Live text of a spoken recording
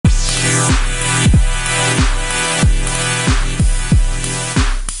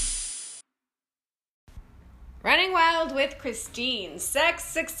Christine, sex,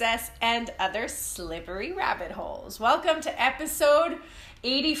 success, and other slippery rabbit holes. Welcome to episode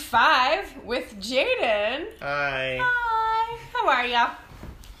 85 with Jaden. Hi. Hi. How are ya?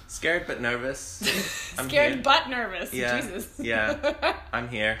 Scared but nervous. I'm Scared here. but nervous. Yeah. Jesus. Yeah. I'm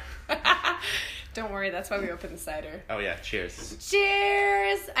here. Don't worry, that's why we opened the cider. Oh yeah, cheers.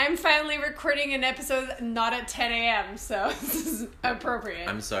 Cheers! I'm finally recording an episode not at 10 a.m., so this is appropriate.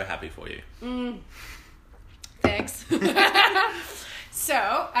 I'm so happy for you. Thanks. So,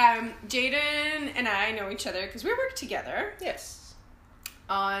 Jaden and I know each other because we work together Yes.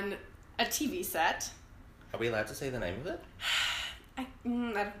 on a TV set. Are we allowed to say the name of it?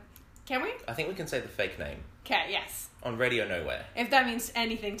 Can we? I think we can say the fake name. Okay, yes. On Radio Nowhere. If that means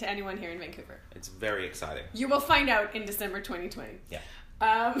anything to anyone here in Vancouver. It's very exciting. You will find out in December 2020. Yeah.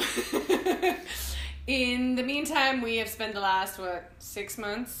 In the meantime, we have spent the last, 6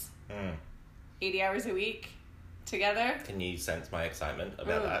 months? 80 hours a week together. Can you sense my excitement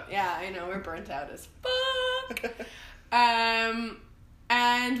about that? Yeah, I know. We're burnt out as fuck.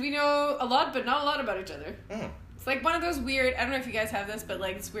 And we know a lot, but not a lot about each other. It's like one of those weird, I don't know if you guys have this, but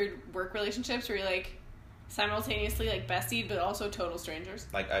like it's weird work relationships where you're like simultaneously like bestie, but also total strangers.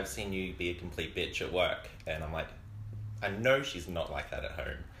 Like, I've seen you be a complete bitch at work, and I'm like, I know she's not like that at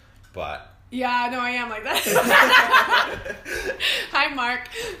home, but... Yeah, no, I am like that. Hi, Mark.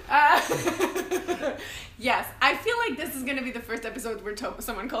 Yes, I feel like this is going to be the first episode where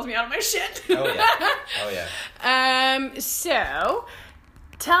someone calls me out of my shit. Oh, yeah. Oh, yeah. So,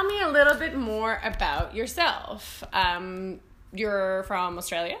 tell me a little bit more about yourself. You're from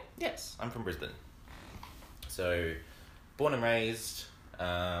Australia? Yes, I'm from Brisbane. So, born and raised.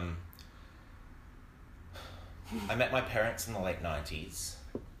 I met my parents in the late 90s.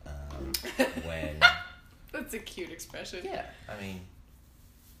 When... That's a cute expression. Yeah, I mean,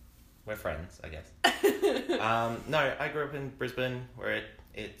 we're friends, I guess. No, I grew up in Brisbane where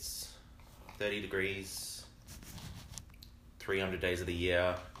it's 30 degrees, 300 days of the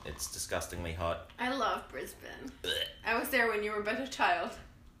year. It's disgustingly hot. I love Brisbane. I was there when you were but a child.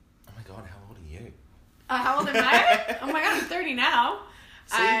 Oh my god, how old are you? How old am I? Oh my god, I'm 30 now.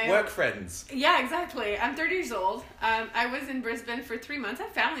 See, work friends. Yeah, exactly. I'm 30 years old. I was in Brisbane for 3 months. I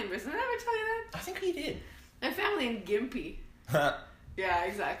have family in Brisbane. Did I ever tell you that? I think we did. I have family in Gympie. Yeah,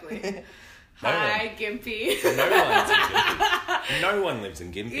 exactly. No Hi, Gympie. No one lives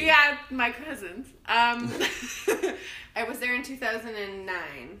in Gympie. Yeah, my cousins. I was there in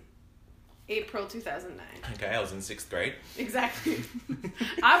 2009. April 2009. Okay, I was in 6th grade. Exactly.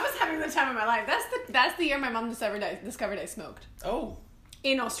 I was having the time of my life. That's the year my mom discovered I smoked. Oh.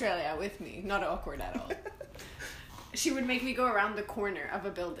 In Australia with me. Not awkward at all. She would make me go around the corner of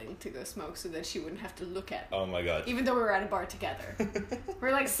a building to go smoke so that she wouldn't have to look at me. Oh my god. Even though we were at a bar together.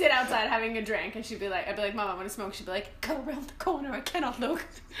 We're like sit outside having a drink and I'd be like, Mom, I want to smoke. She'd be like, go around the corner, I cannot look.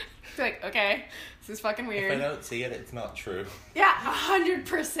 I'd be like, okay, this is fucking weird. If I don't see it, it's not true. Yeah,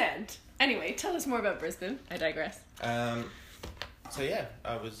 100%. Anyway, tell us more about Brisbane. I digress. So yeah,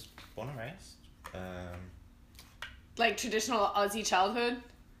 I was born and raised. Like traditional Aussie childhood?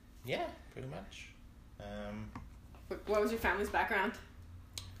 Yeah, pretty much. What was your family's background?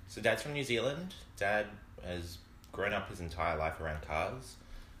 So Dad's from New Zealand. Dad has grown up his entire life around cars.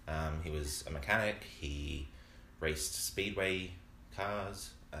 He was a mechanic. He raced speedway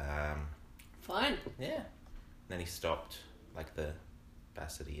cars. Fun. Yeah. And then he stopped, like the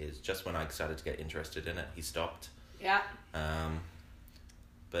bastard he is. Just when I started to get interested in it, he stopped. Yeah.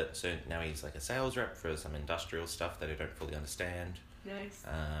 But so now he's like a sales rep for some industrial stuff that I don't fully understand. Nice.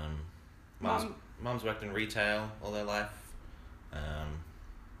 Mom's worked in retail all her life.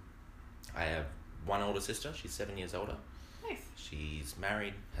 I have one older sister. She's 7 years older. Nice. She's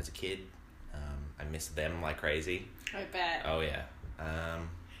married, has a kid. I miss them like crazy. I bet. Oh yeah.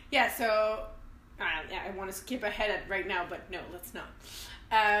 Yeah, so I want to skip ahead right now, but no, let's not.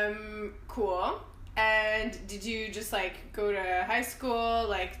 Cool. And did you just like go to high school,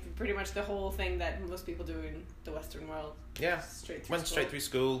 like pretty much the whole thing that most people do in the Western world? Yeah. Went school. straight through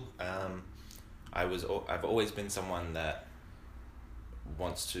school. I've always been someone that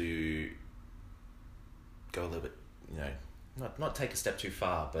wants to go a little bit, not take a step too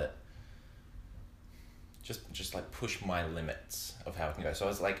far, but just like push my limits of how I can go. So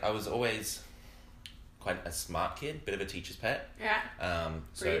I was always quite a smart kid, bit of a teacher's pet. Yeah.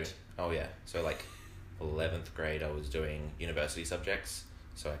 Great. So like 11th grade I was doing university subjects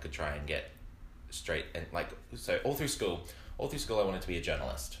so I could try and get straight, and like, so all through school I wanted to be a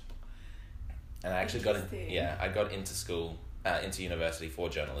journalist. And I actually got into school, into university for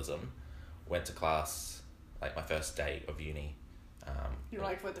journalism. Went to class, like my first day of uni, You're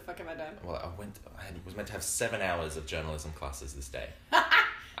like, what the fuck have I done? Well, I was meant to have 7 hours of journalism classes this day.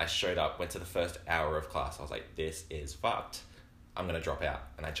 I showed up, went to the first hour of class. I was like, this is fucked. I'm going to drop out.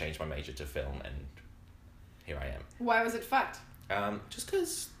 And I changed my major to film, and here I am. Why was it fucked? Just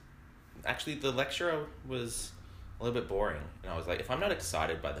because actually the lecturer was a little bit boring. And I was like, if I'm not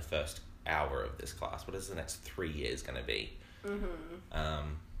excited by the first hour of this class, what is the next 3 years going to be?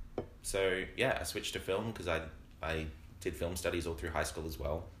 So, yeah, I switched to film because I did film studies all through high school as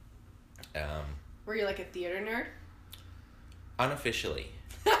well. Were you like a theater nerd? Unofficially.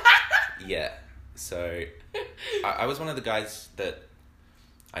 Yeah. So, I was one of the guys that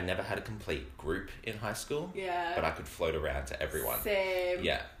I never had a complete group in high school. Yeah. But I could float around to everyone. Same.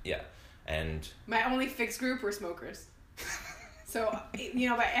 Yeah. And my only fixed group were smokers. So,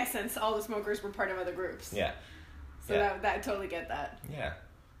 by essence, all the smokers were part of other groups. Yeah. So that I totally get that. Yeah.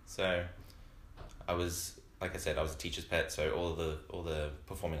 So, I was, like I said, I was a teacher's pet, so all the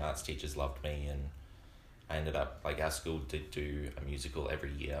performing arts teachers loved me, and I ended up, like, our school did do a musical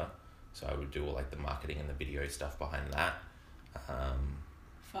every year, so I would do all, like, the marketing and the video stuff behind that.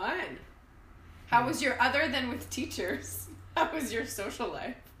 Fun. How was your, other than with teachers, how was your social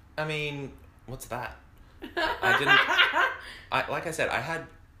life? I mean, what's that? Like I said, I had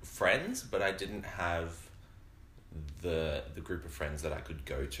friends, but I didn't have the group of friends that I could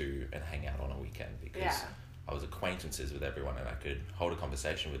go to and hang out on a weekend, because I was acquaintances with everyone and I could hold a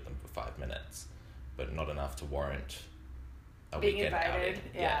conversation with them for 5 minutes, but not enough to warrant a being weekend invited. outing.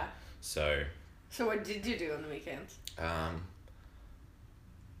 Yeah. So what did you do on the weekends? I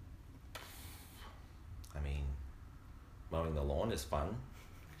mean, mowing the lawn is fun.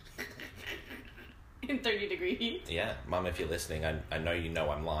 In 30-degree heat? Yeah. Mum, if you're listening, I know you know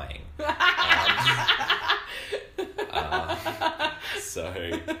I'm lying.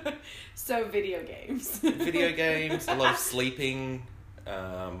 So video games. Video games, a lot of sleeping.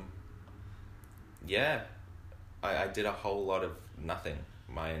 Yeah. I did a whole lot of nothing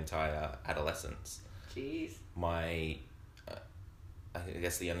my entire adolescence. Jeez. I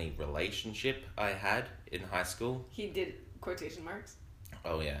guess the only relationship I had in high school. He did quotation marks.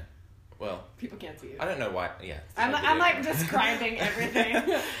 Oh, yeah. Well, people can't see it. I don't know why. Yeah. I'm like describing everything.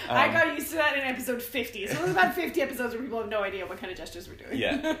 I got used to that in episode 50. So there's about 50 episodes where people have no idea what kind of gestures we're doing.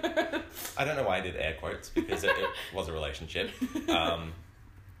 Yeah. I don't know why I did air quotes, because it was a relationship.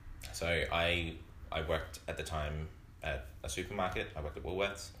 So I worked at the time at a supermarket. I worked at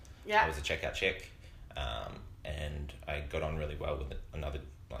Woolworths. Yeah. I was a checkout chick. And I got on really well with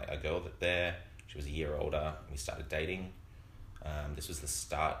a girl there. She was a year older. We started dating. This was the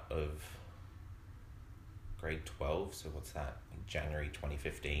start of grade 12, so what's that? January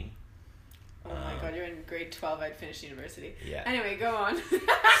 2015. Oh my god, you're in grade 12, I'd finished university. Yeah. Anyway, go on.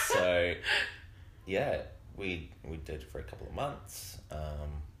 So, yeah, we did for a couple of months,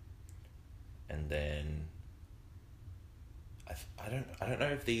 and then I don't know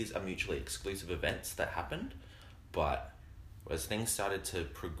if these are mutually exclusive events that happened, but as things started to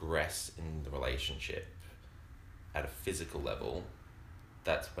progress in the relationship at a physical level,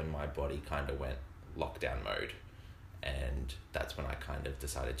 that's when my body kind of went lockdown mode, and that's when I kind of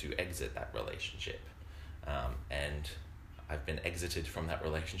decided to exit that relationship, and I've been exited from that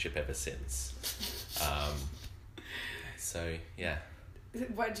relationship ever since. So yeah.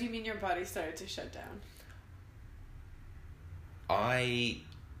 What do you mean your body started to shut down? I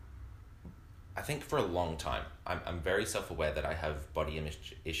think for a long time, I'm very self-aware that I have body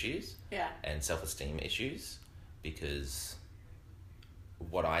image issues. Yeah. And self-esteem issues, because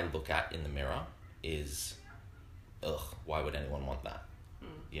what I look at in the mirror is, why would anyone want that?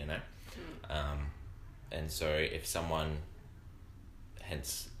 You know? And so if someone,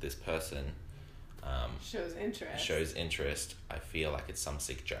 hence this person, shows interest, I feel like it's some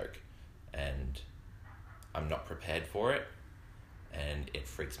sick joke, and I'm not prepared for it, and it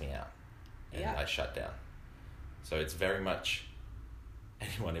freaks me out, and I shut down. So it's very much,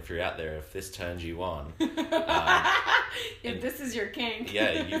 anyone, if you're out there, if this turns you on, if this is your kink,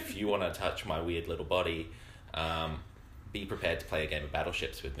 if you want to touch my weird little body, be prepared to play a game of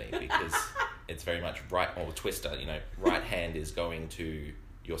Battleships with me, because it's very much Twister, right hand is going to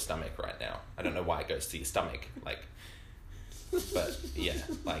your stomach right now. I don't know why it goes to your stomach, but yeah,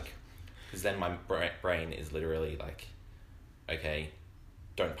 because then my brain is literally like, okay,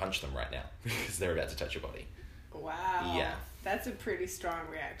 don't punch them right now, because they're about to touch your body. Wow. Yeah. That's a pretty strong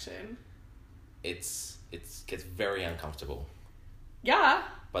reaction. It gets very uncomfortable. Yeah.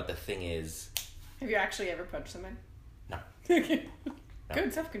 But the thing is... Have you actually ever punched someone? No. Okay. No.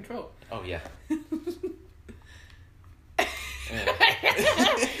 Good self-control. Oh, yeah.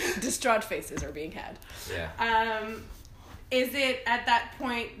 Distraught faces are being had. Yeah. Is it at that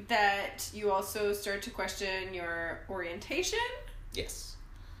point that you also start to question your orientation? Yes.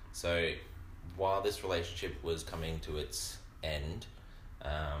 So while this relationship was coming to its end,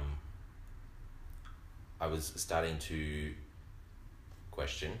 I was starting to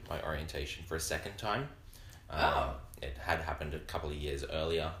question my orientation for a second time. It had happened a couple of years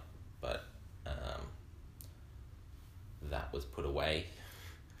earlier, but that was put away.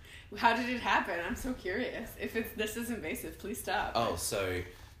 How did it happen? I'm so curious. If this is invasive, please stop. Oh, so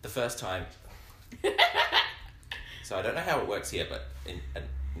the first time... So I don't know how it works here, but in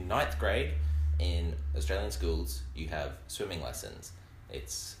ninth grade in Australian schools, you have swimming lessons.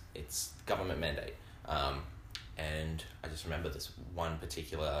 It's government mandate. And I just remember this one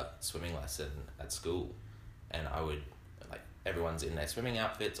particular swimming lesson at school, and I would, like, everyone's in their swimming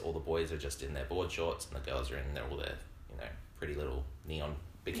outfits, all the boys are just in their board shorts, and the girls are in all their, pretty little neon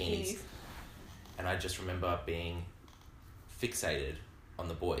bikinis. And I just remember being fixated on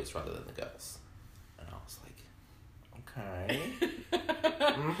the boys rather than the girls. And I was like, okay.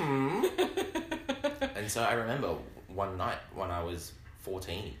 And so I remember one night when I was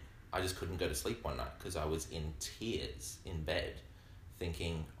 14, I just couldn't go to sleep one night because I was in tears in bed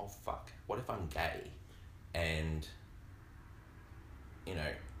thinking, oh fuck, what if I'm gay? And,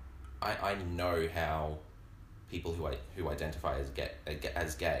 I know how people who identify as gay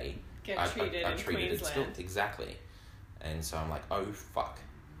Get treated are in treated Queensland. at school. Exactly. And so I'm like, oh fuck.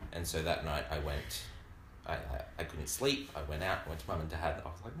 And so that night I went, I couldn't sleep. I went out, went to mum and dad. I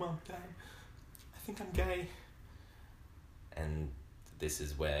was like, Mum, Dad, I think I'm gay. And this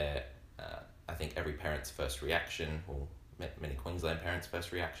is where I think every parent's first reaction, or many Queensland parents'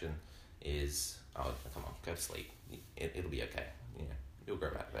 first reaction, is, oh, come on, go to sleep. It'll be okay. You'll grow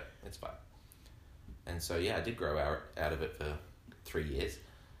out of it. It's fine. And so, yeah, I did grow out of it for 3 years.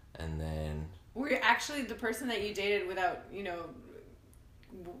 And then... Were you actually the person that you dated without,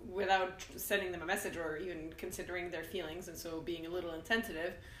 without sending them a message or even considering their feelings, and so being a little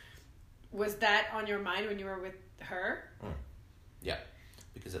insensitive, was that on your mind when you were with her? Yeah,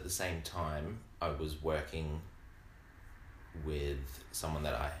 because at the same time, I was working with someone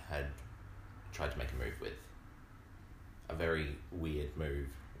that I had tried to make a move with. A very weird move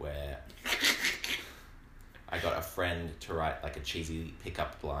where I got a friend to write like a cheesy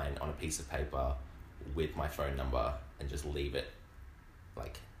pickup line on a piece of paper with my phone number and just leave it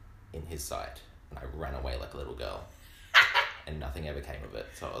like in his sight. And I ran away like a little girl. And nothing ever came of it.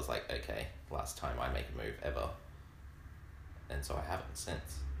 So I was like, okay, last time I make a move ever. And so I haven't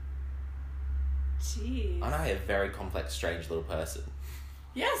since. Jeez. Aren't I a very complex, strange little person?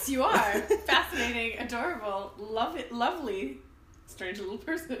 Yes, you are. Fascinating, adorable, lovely, strange little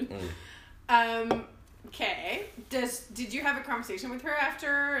person. Okay. Did you have a conversation with her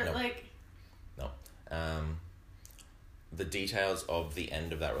after, No. like... No. The details of the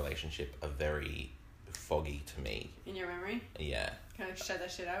end of that relationship are very foggy to me. In your memory? Yeah. Can I shut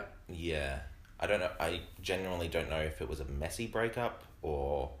that shit out? Yeah. I don't know. I genuinely don't know if it was a messy breakup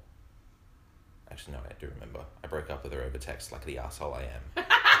or... Actually, no, I do remember. I broke up with her over text like the asshole I am.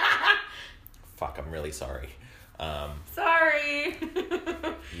 Fuck, I'm really sorry. Sorry!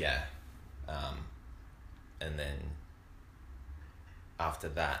 Yeah. And then after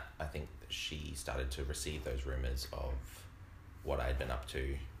that, I think she started to receive those rumors of what I had been up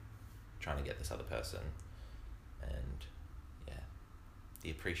to, trying to get this other person. And yeah, the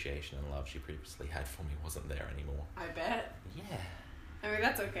appreciation and love she previously had for me wasn't there anymore. I bet. Yeah. I mean,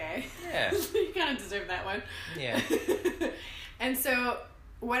 that's okay. Yeah. You kind of deserve that one. Yeah. And so,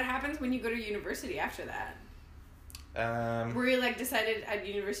 what happens when you go to university after that? Were you, like, decided at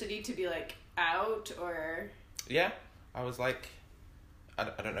university to be, like, out, or... Yeah. I was like... I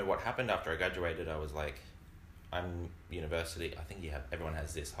don't know what happened after I graduated. I was like, I'm university. I think everyone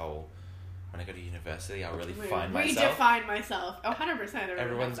has this whole... When I go to university, I'll really find myself. Redefine myself. 100%.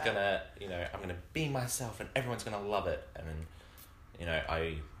 Everyone's gonna, I'm gonna be myself and everyone's gonna love it. And then,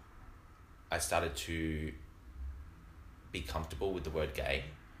 I started to be comfortable with the word gay.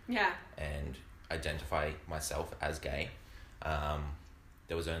 Yeah. And identify myself as gay.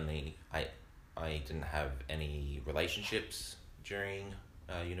 There was only... I didn't have any relationships during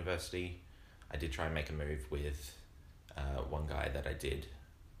university. I did try and make a move with one guy that I did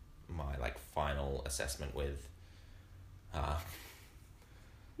my final assessment with.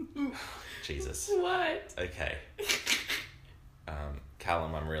 Jesus. What? Okay.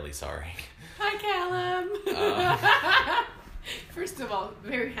 Callum, I'm really sorry. Hi, Callum. First of all,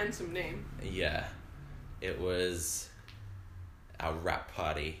 very handsome name. Yeah. It was our rap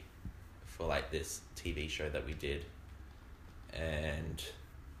party for this TV show that we did. And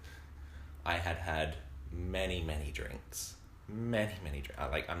I had many, many drinks. many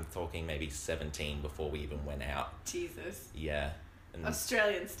like I'm talking maybe 17 before we even went out. Jesus. Yeah. And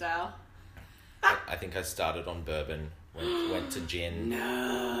Australian style. I think I started on bourbon, went to gin,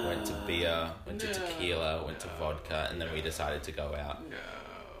 went to beer, went to tequila, went to vodka, and then we decided to go out. No.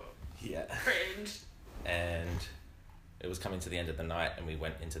 Yeah. Cringe. And it was coming to the end of the night, and we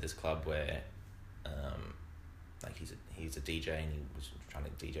went into this club where, like he's a DJ, and he was trying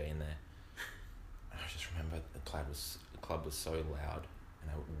to DJ in there. I just remember the club was so loud,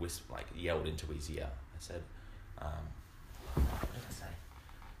 and I yelled into his ear. I said, what did I say?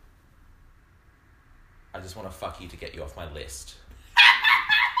 I just want to fuck you to get you off my list.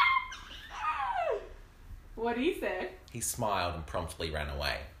 What did he say? He smiled and promptly ran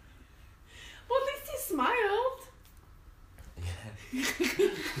away. Well, at least he smiled. Yeah.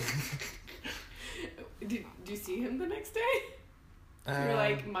 Did you see him the next day? You were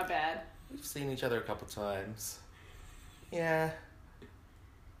like, my bad. We've seen each other a couple times. Yeah.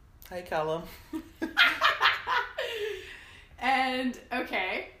 Hey, Callum. And,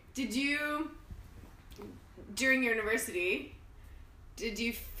 okay, did you, during your university, did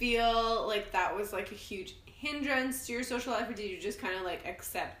you feel like that was like a huge hindrance to your social life, or did you just kind of like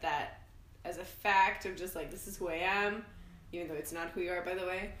accept that as a fact of just like, this is who I am, even though it's not who you are, by the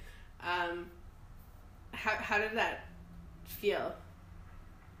way? How did that feel?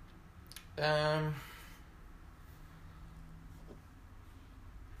 I don't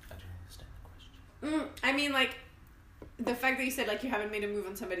understand the question. I mean, like, the fact that you said, like, you haven't made a move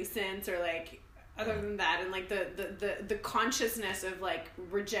on somebody since, or, like, other than that, and, like, the consciousness of, like,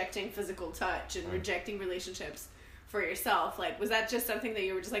 rejecting physical touch and rejecting relationships for yourself, like, was that just something that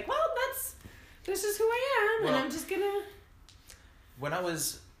you were just like, well, this is who I am, and I'm just gonna... When I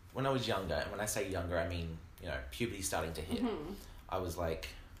was younger, and when I say younger, I mean, you know, puberty starting to hit, I was like,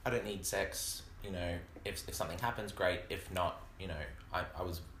 I don't need sex, you know, if something happens, great, if not, you know, I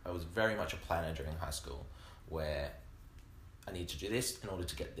was very much a planner during high school, where I need to do this in order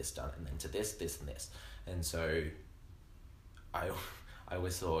to get this done, and then to this, and this. And so I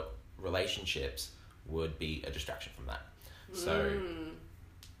always thought relationships would be a distraction from that. So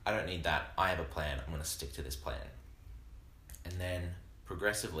I don't need that. I have a plan. I'm going to stick to this plan. And then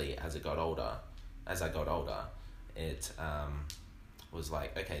progressively, as I got older, it was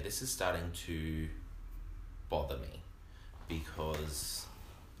like, okay, this is starting to bother me, because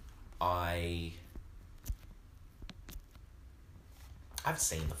I've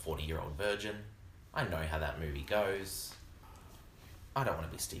seen The 40-Year-Old Virgin. I know how that movie goes. I don't want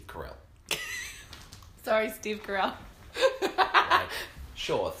to be Steve Carell. Sorry, Steve Carell. Like,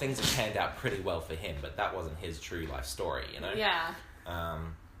 sure, things have panned out pretty well for him, but that wasn't his true life story, you know? Yeah.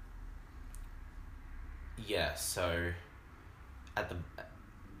 Yeah, so at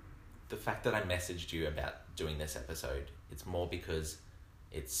the fact that I messaged you about doing this episode, it's more because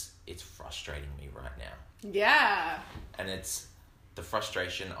it's frustrating me right now. Yeah. And it's the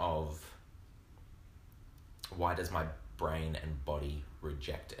frustration of, why does my brain and body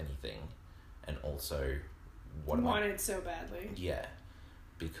reject anything? And also, what am I... Want it so badly. Yeah.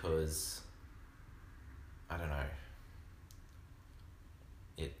 Because, I don't know.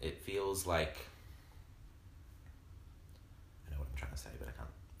 It feels like... I know what I'm trying to say, but I can't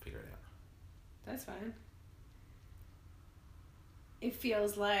figure it out. That's fine. It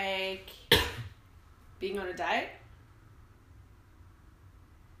feels like being on a diet?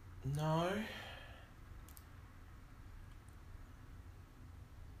 No.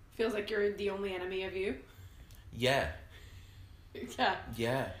 Feels like you're the only enemy of you? Yeah. Yeah.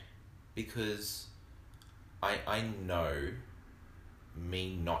 Yeah. Because I know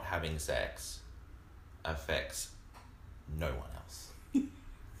me not having sex affects no one else.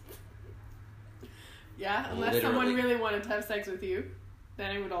 Yeah, unless someone really wanted to have sex with you,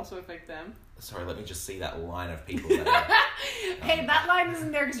 then it would also affect them. Sorry, let me just see that line of people that are... Hey, that line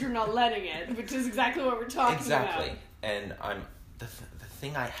isn't there because you're not letting it, which is exactly what we're talking about. Exactly. And the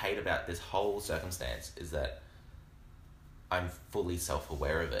thing I hate about this whole circumstance is that I'm fully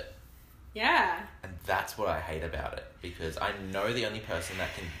self-aware of it. Yeah. And that's what I hate about it, because I know the only person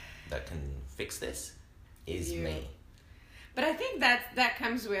that can fix this is me. But I think that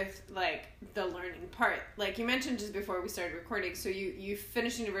comes with, like, the learning part. Like, you mentioned just before we started recording, so you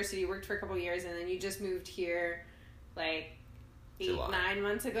finished university, worked for a couple of years, and then you just moved here, like, 9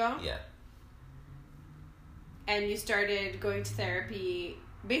 months ago? Yeah. And you started going to therapy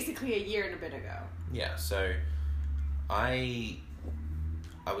basically a year and a bit ago. Yeah, so I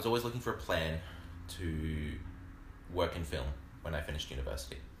was always looking for a plan to work in film when I finished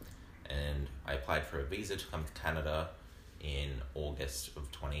university. And I applied for a visa to come to Canada in August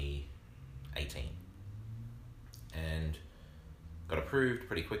of 2018. And got approved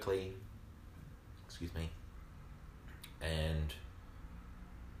pretty quickly. Excuse me. And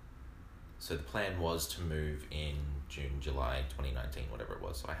so the plan was to move in June, July 2019, whatever it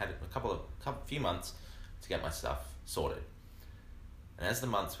was. So I had a few months to get my stuff sorted. And as the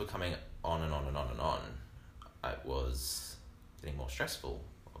months were coming on and on and on and on, it was getting more stressful,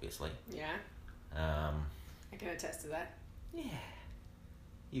 obviously. Yeah. I can attest to that. Yeah.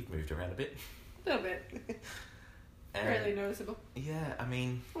 You've moved around a bit. A little bit. Fairly noticeable. Yeah, I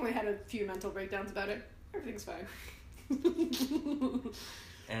mean... Only had a few mental breakdowns about it. Everything's fine.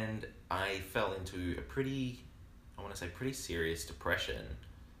 And I fell into a pretty serious depression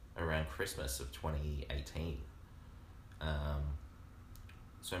around Christmas of 2018.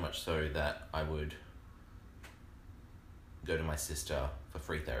 So much so that I would go to my sister for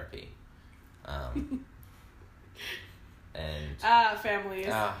free therapy. And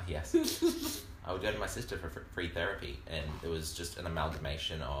families. Yes. I would go to my sister for free therapy, and it was just an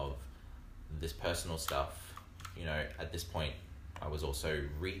amalgamation of this personal stuff. You know, at this point, I was also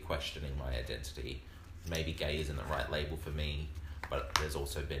re-questioning my identity. Maybe gay isn't the right label for me, but there's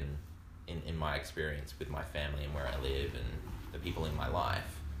also been, in my experience with my family and where I live and the people in my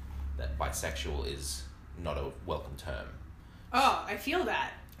life, that bisexual is not a welcome term. Oh, I feel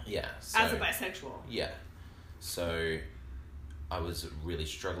that. Yeah. So, as a bisexual. Yeah. So I was really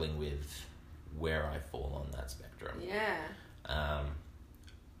struggling with where I fall on that spectrum. Yeah.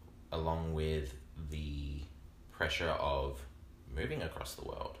 Along with the pressure of moving across the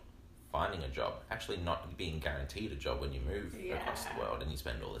world, finding a job, actually not being guaranteed a job when you move across the world and you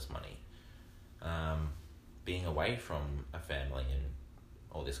spend all this money. Being away from a family and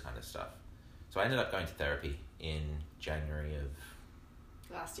all this kind of stuff. So I ended up going to therapy in January of...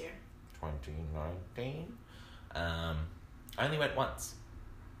 last year. 2019. I only went once.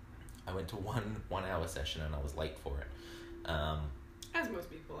 I went to one 1 hour session and I was late for it. As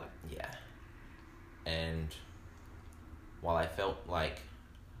most people are. Yeah. And while I felt like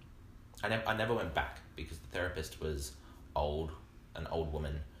I never went back because the therapist was an old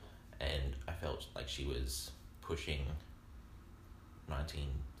woman, and I felt like she was pushing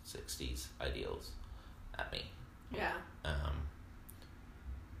 1960s ideals at me. Yeah.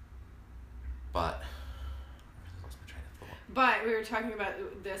 But I really lost my train of thought. But we were talking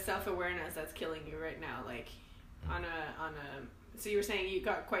about the self-awareness that's killing you right now, like on a so you were saying you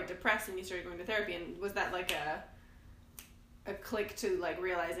got quite depressed and you started going to therapy, and was that like a click to like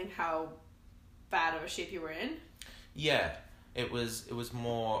realizing how bad of a shape you were in? Yeah, it was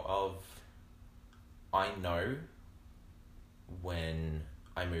more of, I know when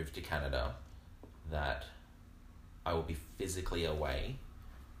I moved to Canada that I will be physically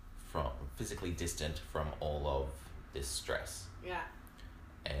distant from all of this stress. Yeah.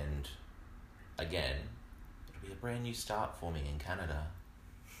 And again, it'll be a brand new start for me in Canada.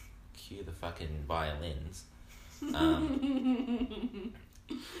 Cue the fucking violins. Guess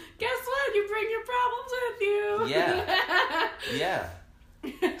what? You bring your problems with you. Yeah. Yeah.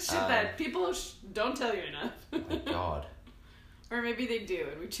 Shit that people don't tell you enough. My God. Or maybe they do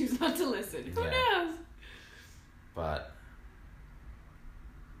and we choose not to listen. Who Yeah. knows? But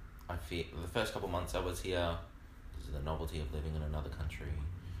I feel the first couple months I was here, because of the novelty of living in another country.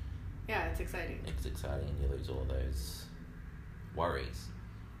 Yeah, it's exciting. It's exciting and you lose all those worries.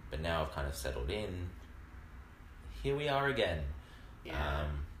 But now I've kind of settled in. Here we are again. Yeah.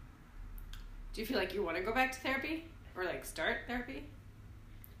 Do you feel like you want to go back to therapy? Or like start therapy?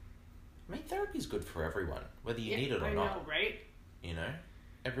 I mean, therapy's good for everyone, whether you need it or I not. know, right? You know?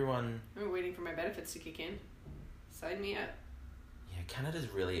 Everyone... I'm waiting for my benefits to kick in. Sign me up. Yeah, Canada's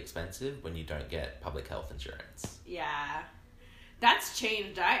really expensive when you don't get public health insurance. Yeah. That's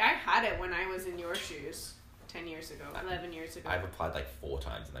changed. I had it when I was in your shoes 10 years ago, 11 years ago. I've applied like 4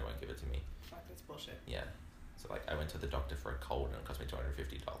 times and they won't give it to me. Fuck, that's bullshit. Yeah. So like I went to the doctor for a cold and it cost me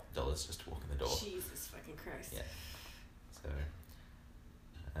 $250 just to walk in the door. Jesus fucking Christ. Yeah. So...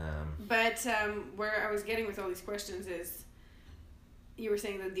 But where I was getting with all these questions is you were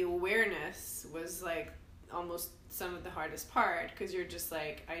saying that the awareness was like almost some of the hardest part, because you're just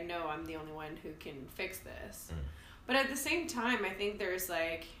like, I know I'm the only one who can fix this. But at the same time, I think there's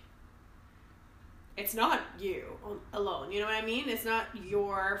like, it's not you alone, you know what I mean? It's not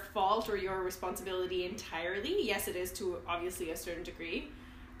your fault or your responsibility entirely. Yes, it is to obviously a certain degree.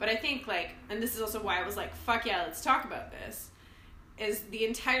 But I think like, and this is also why I was like, fuck yeah, let's talk about this, is the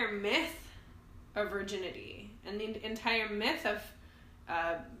entire myth of virginity and the entire myth of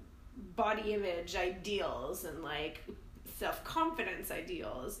body image ideals and like self-confidence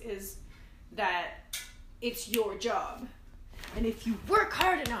ideals is that it's your job. And if you work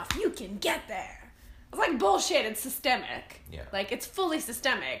hard enough, you can get there. I was like, bullshit, it's systemic. Yeah. Like, it's fully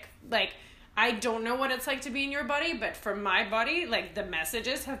systemic. Like, I don't know what it's like to be in your body, but for my body, like, the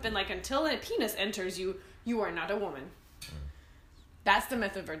messages have been like, until a penis enters you, you are not a woman. That's the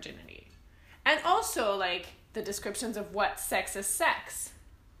myth of virginity. And also, like, the descriptions of what sex is sex.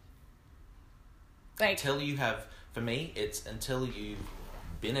 Like, until you have, for me, it's until you've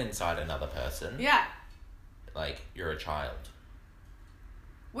been inside another person. Yeah. Like, you're a child.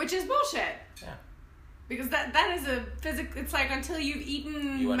 Which is bullshit. Yeah. Because that is a it's like until you've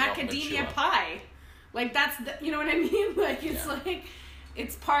eaten You are not macadamia mature. pie. Like, that's, you know what I mean? Like, it's Yeah. like,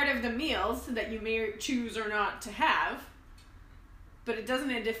 it's part of the meals that you may choose or not to have. But it doesn't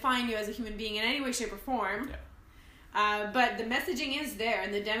define you as a human being in any way, shape, or form. Yeah. But the messaging is there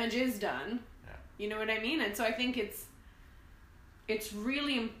and the damage is done. Yeah. You know what I mean? And so I think it's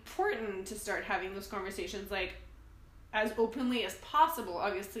really important to start having those conversations, like, as openly as possible,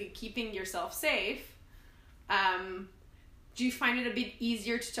 obviously keeping yourself safe. Do you find it a bit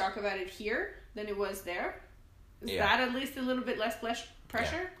easier to talk about it here than it was there? Is Yeah. that at least a little bit less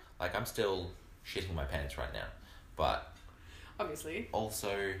pressure? Yeah. Like, I'm still shitting my pants right now. But Obviously.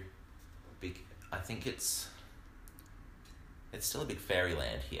 also, I think it's still a big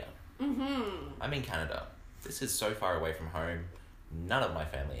fairyland here. Mm-hmm. I'm in Canada. This is so far away from home. None of my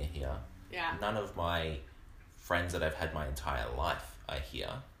family are here. Yeah. None of my friends that I've had my entire life are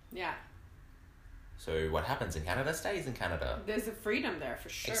here. Yeah. So what happens in Canada stays in Canada. There's a freedom there for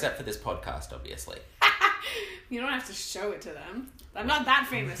sure. Except for this podcast, obviously. You don't have to show it to them. I'm not that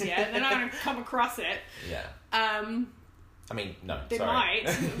famous yet. They're not going to come across it. Yeah. I mean, no, They sorry.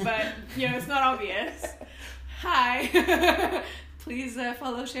 might, but, you know, it's not obvious. Hi. Please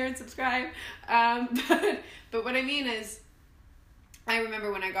follow, share, and subscribe. But what I mean is, I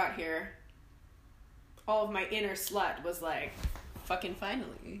remember when I got here, all of my inner slut was like, fucking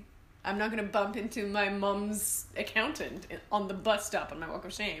finally. I'm not going to bump into my mom's accountant on the bus stop on my walk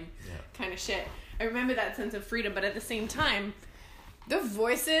of shame. Yeah. Kind of shit. I remember that sense of freedom, but at the same time, their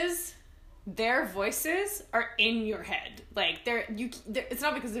voices are in your head. Like, it's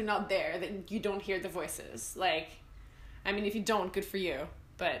not because they're not there that you don't hear the voices. Like, I mean, if you don't, good for you.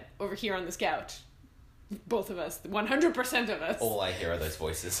 But over here on this couch, both of us, 100% of us. All I hear are those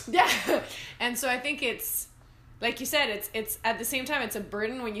voices. Yeah. And so I think it's, like you said, it's at the same time, it's a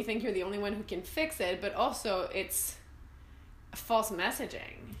burden when you think you're the only one who can fix it, but also it's false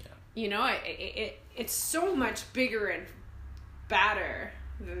messaging. Yeah. You know, it's so much bigger and badder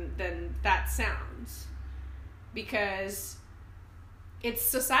than that sounds. Because it's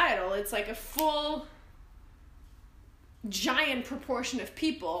societal. It's like a full giant proportion of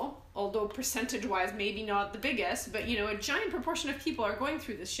people, although percentage-wise maybe not the biggest, but, you know, a giant proportion of people are going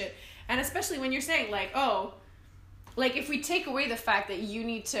through this shit. And especially when you're saying, like, oh, like, if we take away the fact that you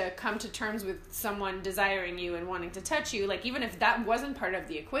need to come to terms with someone desiring you and wanting to touch you, like, even if that wasn't part of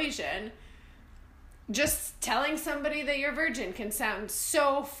the equation, just telling somebody that you're virgin can sound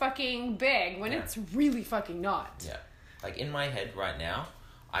so fucking big when it's really fucking not. Yeah. Like, in my head right now,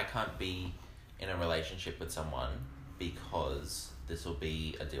 I can't be in a relationship with someone because this will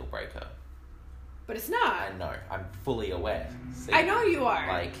be a deal breaker. But it's not. I know. I'm fully aware. See? I know you are.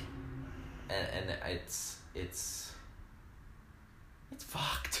 Like, and it's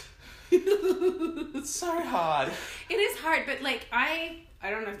fucked. It's so hard. It is hard, but, like, I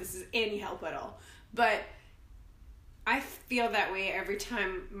don't know if this is any help at all, but I feel that way every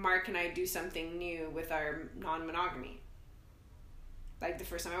time Mark and I do something new with our non-monogamy. Like, the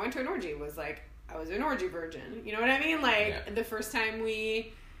first time I went to an orgy was, like, I was an orgy virgin. You know what I mean? Like, the first time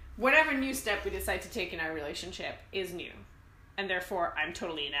whatever new step we decide to take in our relationship is new. And therefore, I'm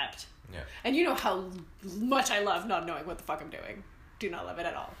totally inept. Yeah. And you know how much I love not knowing what the fuck I'm doing. Do not love it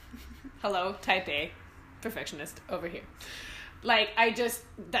at all. Hello, type A, perfectionist over here. Like,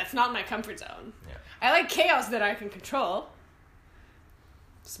 that's not my comfort zone. Yeah. I like chaos that I can control.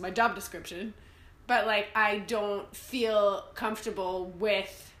 It's my job description. But, like, I don't feel comfortable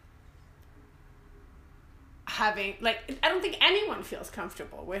with having, like, I don't think anyone feels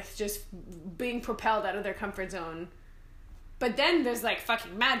comfortable with just being propelled out of their comfort zone. But then there's, like,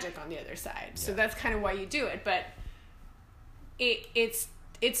 fucking magic on the other side. So that's kind of why you do it. But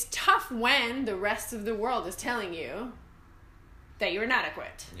it's tough when the rest of the world is telling you that you're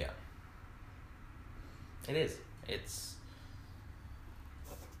inadequate. Yeah. It is. It's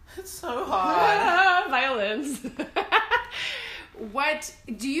so hard. Violins. What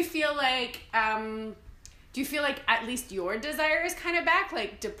do you feel like? Do you feel like at least your desire is kind of back,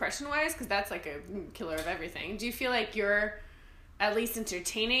 like depression-wise, because that's like a killer of everything? Do you feel like you're at least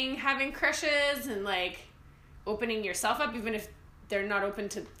entertaining having crushes and like opening yourself up, even if they're not open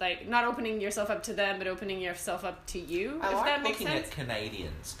to, like, not opening yourself up to them, but opening yourself up to you, I if like that makes looking sense. at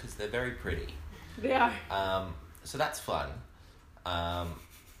Canadians because they're very pretty. They are. So that's fun.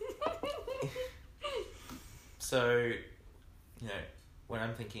 So, you know, when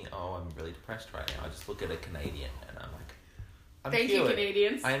I'm thinking, oh, I'm really depressed right now, I just look at a Canadian and I'm like, I'm Thank cured. you,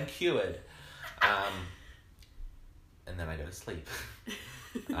 Canadians. I am cured. And then I go to sleep.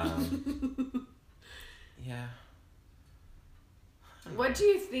 Yeah. What do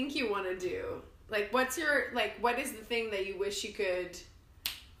you think you want to do? Like, what is the thing that you wish you could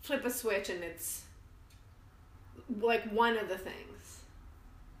flip a switch and it's, like, one of the things?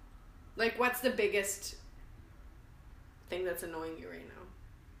 Like, what's the biggest thing that's annoying you right now?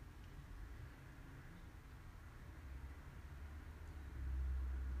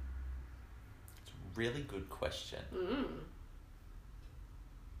 It's a really good question.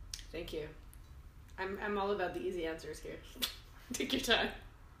 Thank you. I'm all about the easy answers here. Take your time.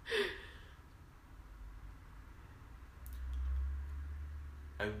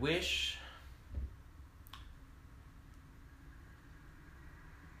 I wish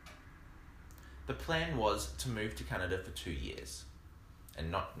the plan was to move to Canada for 2 years and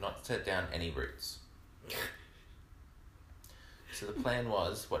not set down any roots. So the plan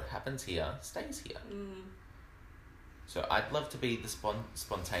was, what happens here stays here. So I'd love to be the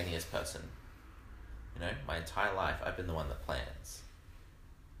spontaneous person. You know, my entire life I've been the one that plans.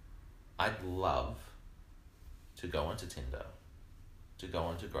 I'd love to go onto Tinder, to go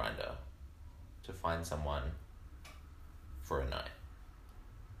onto Grindr, to find someone for a night.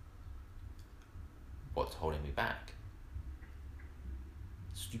 What's holding me back?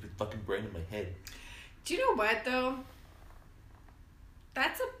 Stupid fucking brain in my head. Do you know what, though?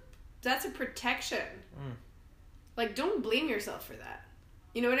 That's a protection. Like, don't blame yourself for that.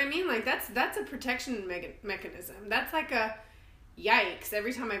 You know what I mean? Like, that's a protection mechanism. That's like a, yikes,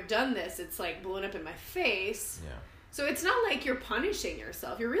 every time I've done this, it's like blown up in my face. Yeah. So it's not like you're punishing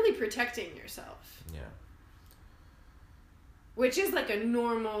yourself. You're really protecting yourself. Yeah. Which is like a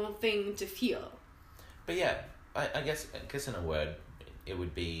normal thing to feel. But yeah, I guess in a word, it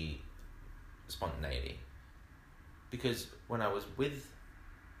would be spontaneity. Because when I was with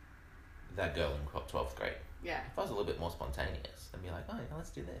that girl in 12th grade, Yeah. if I was a little bit more spontaneous and be like, oh, yeah, let's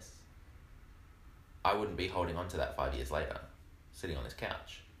do this, I wouldn't be holding on to that 5 years later, sitting on this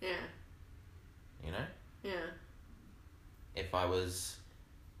couch. Yeah. You know? Yeah. If I was...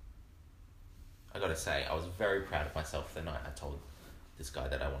 I gotta say, I was very proud of myself the night I told this guy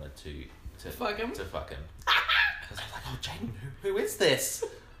that I wanted to Fuck him? To fuck him. Because I was like, oh, Jaden, who is this?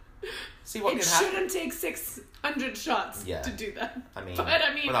 See what It can happen. shouldn't take 600 shots Yeah. to do that. I mean, but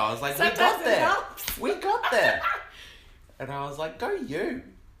I was like, we sometimes got it there. helps. We got there. And I was like, go you.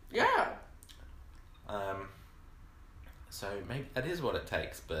 Yeah. So maybe that is what it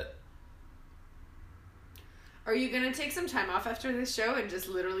takes, but Are you gonna take some time off after this show and just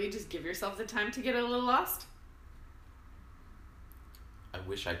literally just give yourself the time to get a little lost? I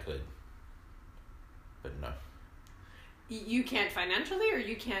wish I could. But no. You can't financially, or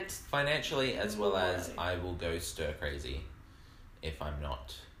you can't... Financially, as well as Right. I will go stir crazy if I'm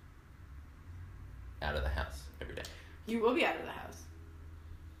not out of the house every day. You will be out of the house.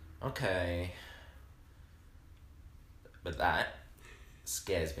 Okay. But that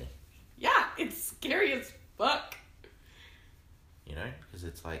scares me, Yeah, it's scary as fuck. you know? Because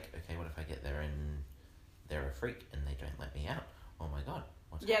it's like, okay, what if I get there and they're a freak and they don't let me out? Oh my god.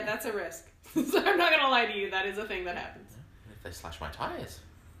 What's Yeah, happening? that's a risk. So I'm not gonna lie to you, that is a thing that happens. What if they slash my tires?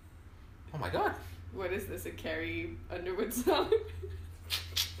 Oh my god. What is this, a Carrie Underwood song?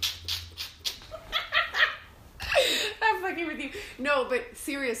 I'm fucking with you. No, but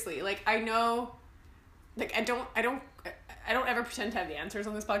seriously, like, I know, like, I don't ever pretend to have the answers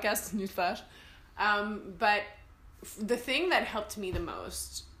on this podcast, newsflash. But the thing that helped me the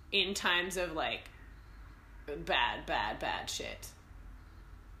most in times of, like, bad shit.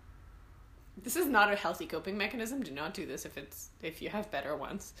 This is not a healthy coping mechanism. Do not do this if you have better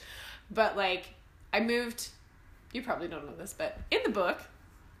ones. But, like, I moved, you probably don't know this, but in the book,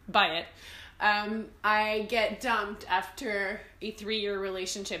 buy it, I get dumped after a 3-year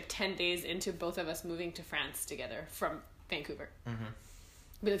relationship 10 days into both of us moving to France together from Vancouver. Mm-hmm.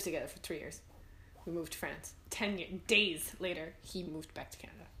 We lived together for 3 years. We moved to France. 10 days later, he moved back to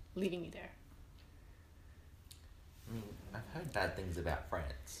Canada, leaving me there. I mean, I've heard bad things about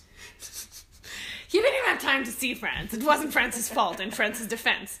France. He didn't even have time to see France. It wasn't France's fault in France's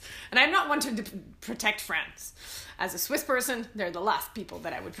defense. And I'm not one to protect France. As a Swiss person, they're the last people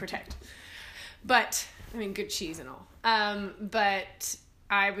that I would protect. But, I mean, good cheese and all. But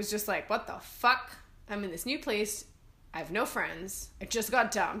I was just like, what the fuck? I'm in this new place. I have no friends. I just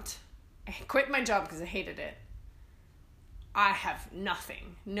got dumped. I quit my job because I hated it. I have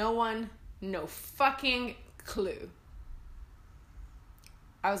nothing. No one, no fucking clue.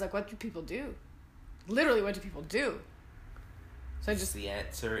 I was like, what do people do? Literally, what do people do? So I just... the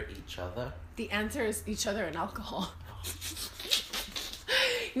answer each other? The answer is each other and alcohol.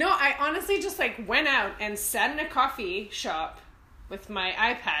 No, I honestly just like went out and sat in a coffee shop with my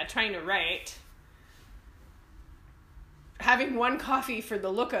iPad trying to write, having one coffee for the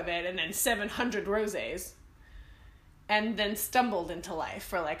look of it and then 700 rosés, and then stumbled into life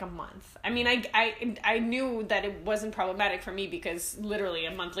for like a month. I mean, I knew that it wasn't problematic for me because literally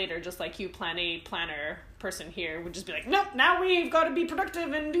a month later, just like you, planner person here would just be like, nope, now we've got to be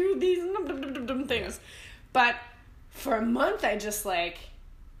productive and do these things. Yeah. But for a month, I just like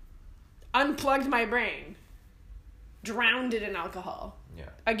unplugged my brain, drowned it in alcohol. Yeah.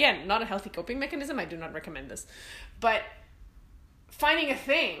 Again, not a healthy coping mechanism. I do not recommend this. But finding a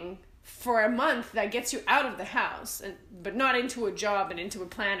thing for a month that gets you out of the house, but not into a job and into a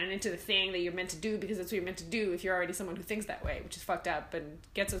plan and into the thing that you're meant to do because that's what you're meant to do if you're already someone who thinks that way, which is fucked up and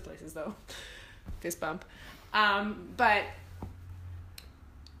gets us places though. Fist bump. But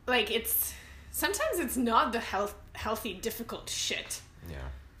like sometimes it's not the healthy, difficult shit. Yeah.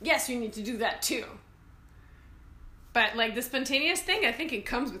 Yes, you need to do that too. But like the spontaneous thing, I think it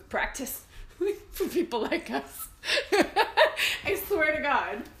comes with practice for people like us. I swear to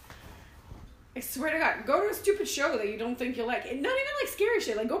God. Go to a stupid show that you don't think you'll like. And not even like scary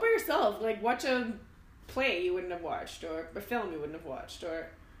shit. Like go by yourself. Like watch a play you wouldn't have watched, or a film you wouldn't have watched, or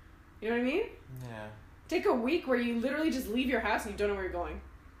you know what I mean? Yeah. Take a week where you literally just leave your house and you don't know where you're going.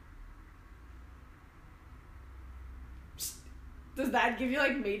 Does that give you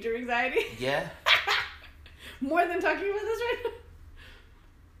like major anxiety? Yeah. More than talking about this right now?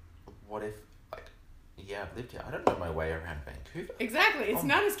 What if, like, yeah, I've lived here. I don't know my way around Vancouver. Exactly. It's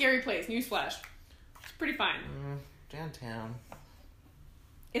not a scary place. Newsflash. It's pretty fine. Downtown.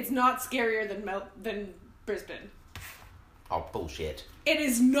 It's not scarier than Brisbane. Oh, bullshit. It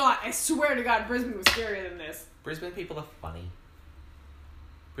is not. I swear to God, Brisbane was scarier than this. Brisbane people are funny.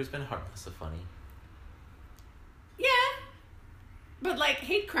 Brisbane homeless are funny. Yeah. But, like,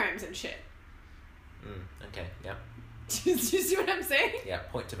 hate crimes and shit. Okay, yeah. Do you see what I'm saying? Yeah,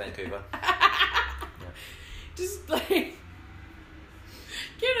 point to Vancouver. Yeah. Just, like,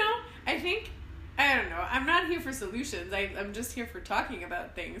 I think, I don't know. I'm not here for solutions. I'm just here for talking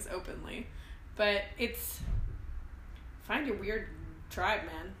about things openly. But find your weird tribe,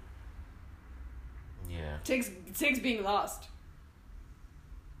 man. Yeah. It takes being lost.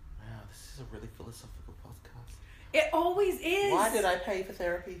 Wow, this is a really philosophical podcast. It always is. Why did I pay for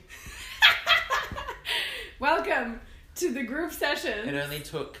therapy? Welcome to the group session. It only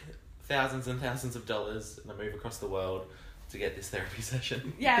took thousands and thousands of dollars and a move across the world to get this therapy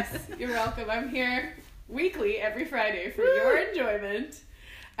session. Yes, you're welcome. I'm here weekly, every Friday, for your enjoyment.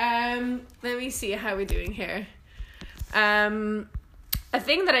 Let me see how we're doing here. A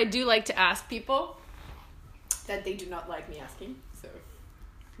thing that I do like to ask people that they do not like me asking, so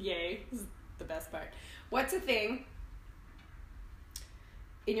yay, this is the best part. What's a thing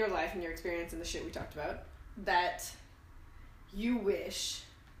in your life and your experience and the shit we talked about that you wish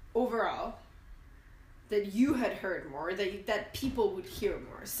overall that you had heard more, that people would hear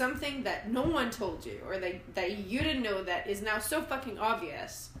more, something that no one told you, or that you didn't know that is now so fucking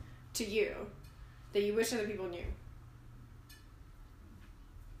obvious to you that you wish other people knew?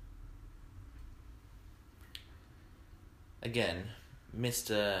 Again,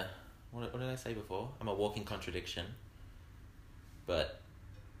 Mr. What did I say before? I'm a walking contradiction. But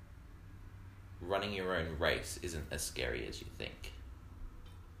running your own race isn't as scary as you think.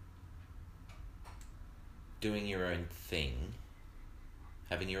 Doing your own thing,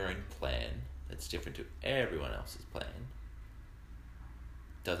 having your own plan that's different to everyone else's plan,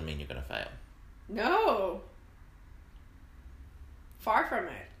 doesn't mean you're going to fail. No. Far from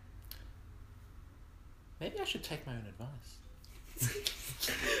it. Maybe I should take my own advice.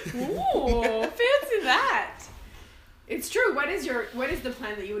 Ooh, fancy that. It's true. What is the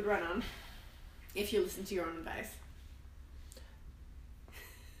plan that you would run on if you listen to your own advice?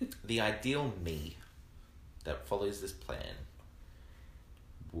 The ideal me that follows this plan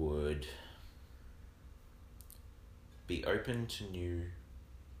would be open to new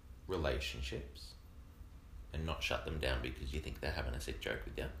relationships and not shut them down because you think they're having a sick joke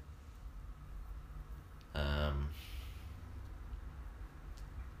with you.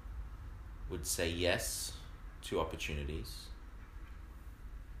 Would say yes to opportunities,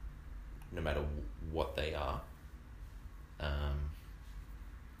 no matter what they are,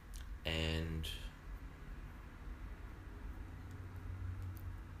 and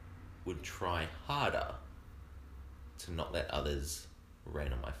would try harder to not let others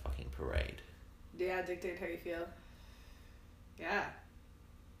rain on my fucking parade. Yeah, dictate how you feel. Yeah.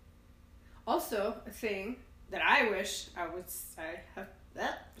 Also, a thing that I wish I would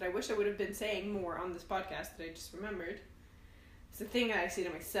have been saying more on this podcast that I just remembered. It's a thing I say to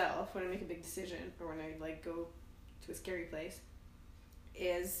myself when I make a big decision or when I like go to a scary place.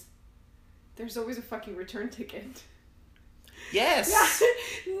 Is there's always a fucking return ticket. Yes.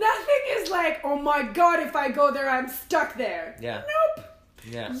 Yeah. Nothing is like, oh my god, if I go there, I'm stuck there. Yeah. Nope.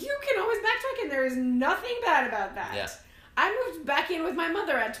 Yeah. You can always backtrack, and there is nothing bad about that. Yeah. I moved back in with my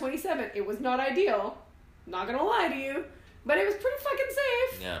mother at 27. It was not ideal. Not gonna lie to you, but it was pretty fucking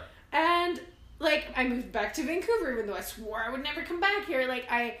safe. Yeah. And like, I moved back to Vancouver, even though I swore I would never come back here. Like,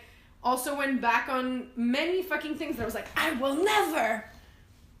 I also went back on many fucking things that I was like, I will never.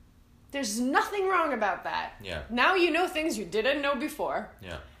 There's nothing wrong about that. Yeah. Now you know things you didn't know before.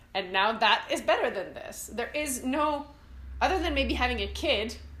 Yeah. And now that is better than this. There is no, other than maybe having a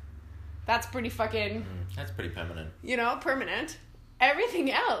kid, that's pretty fucking, that's pretty permanent. you know, permanent.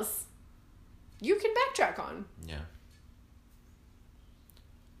 Everything else, you can backtrack on. Yeah.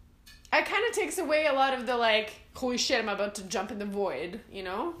 It kind of takes away a lot of the, like, holy shit, I'm about to jump in the void, you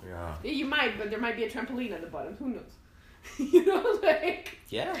know? Yeah. You might, but there might be a trampoline at the bottom. Who knows? You know, like...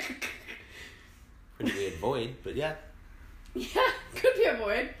 Yeah. Pretty weird void, but yeah. Yeah, could be a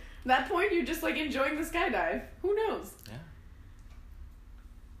void. At that point, you're just, like, enjoying the skydive. Who knows? Yeah.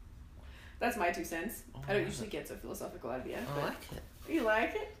 That's my 2 cents. Oh, I don't usually get so philosophical at the end. I But like it. you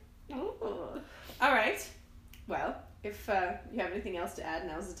like it? Ooh. All right. Well, if you have anything else to add,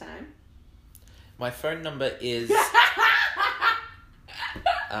 now's the time. My phone number is...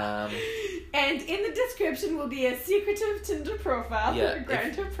 And in the description will be a secretive Tinder profile, Yeah, a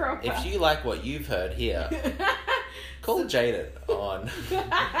Grindr profile. If you like what you've heard here, call Jaden on...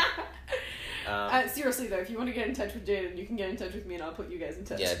 Seriously though, if you want to get in touch with Jaden, you can get in touch with me and I'll put you guys in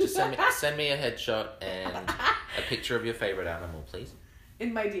touch. Yeah, just send me a headshot and a picture of your favorite animal, please.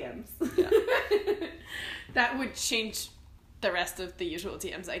 In my DMs. Yeah. That would change the rest of the usual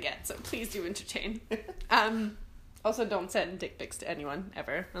DMs I get, so please do entertain. Also, don't send dick pics to anyone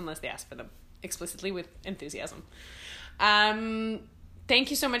ever, unless they ask for them explicitly with enthusiasm. Thank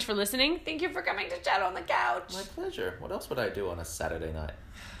you so much for listening. Thank you for coming to chat on the couch. My pleasure. What else would I do on a Saturday night?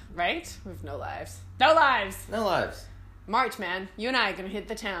 Right? We have no lives. No lives! No lives. March, man. You and I are gonna hit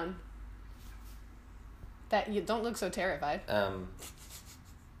the town. That you don't look so terrified.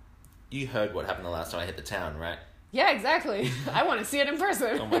 You heard what happened the last time I hit the town, right? Yeah, exactly. I want to see it in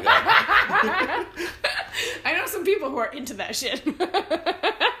person. Oh my god. I know some people who are into that shit.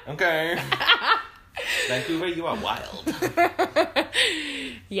 Okay. Vancouver, you are wild.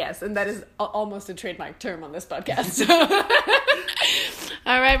 Yes, and that is almost a trademark term on this podcast.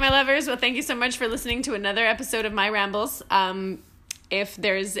 All right, my lovers. Well, thank you so much for listening to another episode of My Rambles. If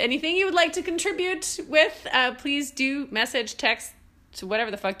there's anything you would like to contribute with, please do message, text, to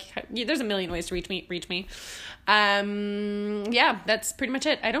whatever the fuck. There's a million ways to reach me. Yeah, that's pretty much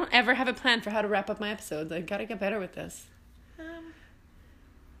it. I don't ever have a plan for how to wrap up my episodes. I gotta get better with this.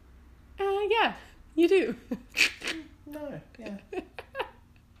 Yeah, you do. No, yeah.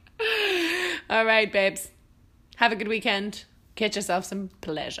 All right, babes. Have a good weekend. Get yourself some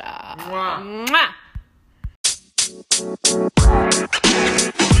pleasure. Mwah. Mwah.